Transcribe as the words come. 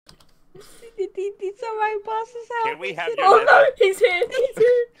He's at my boss's house. Can we have your Oh letter? no, he's here. He's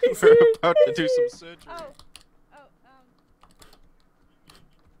here. He's here. We're about to do some surgery.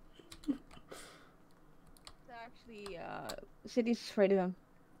 So actually, city's afraid of him.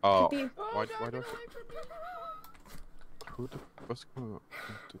 Oh, Could be- why do I... Who the fuck's going on?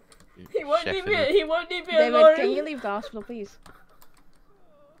 He won't leave me. He won't leave me David, alone. can you leave the hospital, please?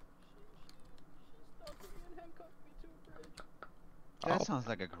 That sounds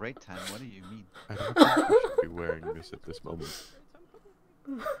like a great time. What do you mean? I don't think I should be wearing this at this moment.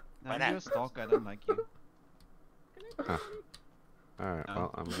 Now you're a stalker. I don't like you. Alright,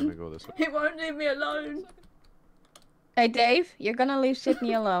 well, I'm gonna go this way. He won't leave me alone. Hey, Dave, you're gonna leave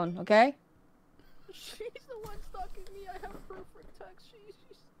Sydney alone, okay? She's the one stalking me. I have proof for text. She's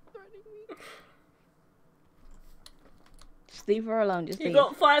threatening me. Just leave her alone. Just You leave.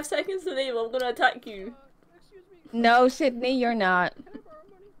 got 5 seconds to leave. I'm gonna attack you. Excuse me. No, Sydney, you're not. Can I borrow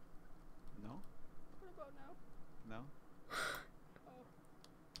money? No? What about now? No?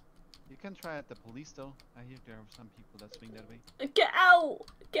 You can try at the police though. I hear there are some people that swing that way. Get out!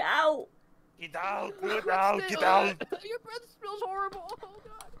 Get out! Get out! Your Get breath out! smells- Get out! Your breath smells horrible. Oh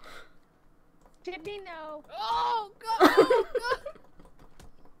god. Sydney, no. Oh god. Oh god.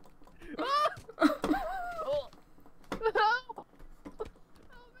 Ah! Oh. Help!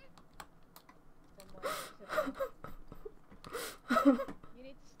 Help me. You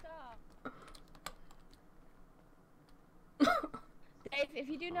need to stop. Dave, if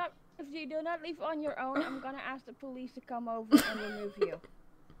you do not leave on your own, I'm gonna ask the police to come over and remove you.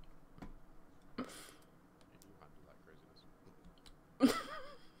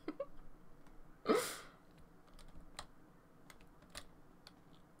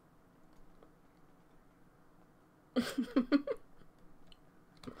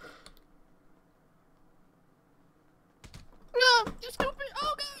 No, you stupid.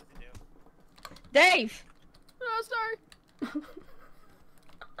 Oh god. Dave! Oh, sorry.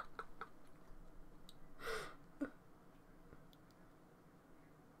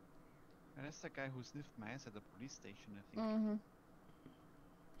 And that's the guy who sniffed my ass at the police station, I think. Mm-hmm.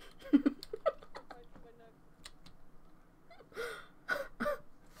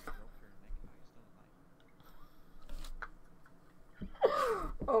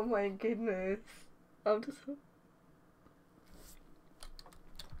 Oh my goodness. I'm just. Try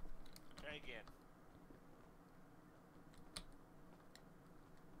again.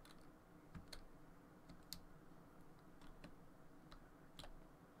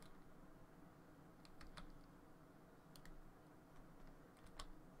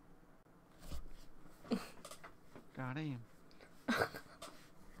 God damn.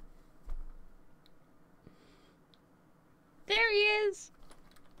 There he is!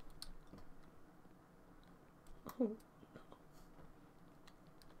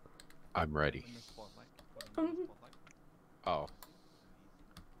 I'm ready. In the spotlight. Put him in the spotlight. Oh.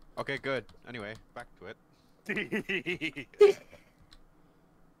 Okay, good. Anyway, back to it. You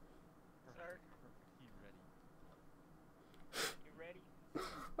ready?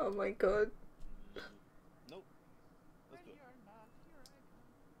 Oh my god. Nope. Let's do it.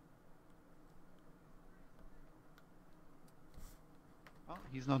 Oh,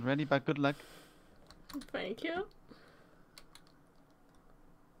 he's not ready, but good luck. Thank you.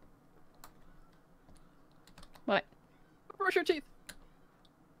 What? Brush your teeth.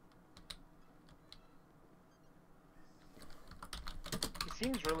 He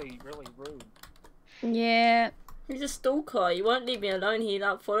seems really rude. Yeah. He's a stalker. He won't leave me alone. He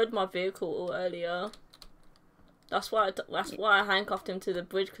like followed my vehicle earlier. That's why I handcuffed him to the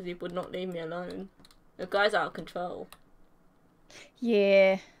bridge, because he would not leave me alone. The guy's out of control.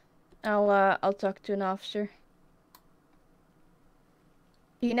 Yeah. I'll talk to an officer.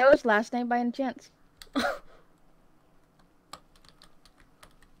 Do you know his last name by any chance?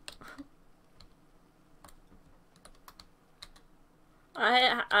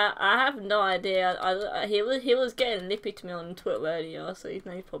 I have no idea. He was getting lippy to me on Twitter earlier, so he's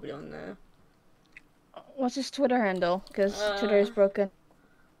probably on there. What's his Twitter handle? Because Twitter is broken.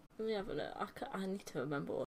 Let me have a look. I need to remember what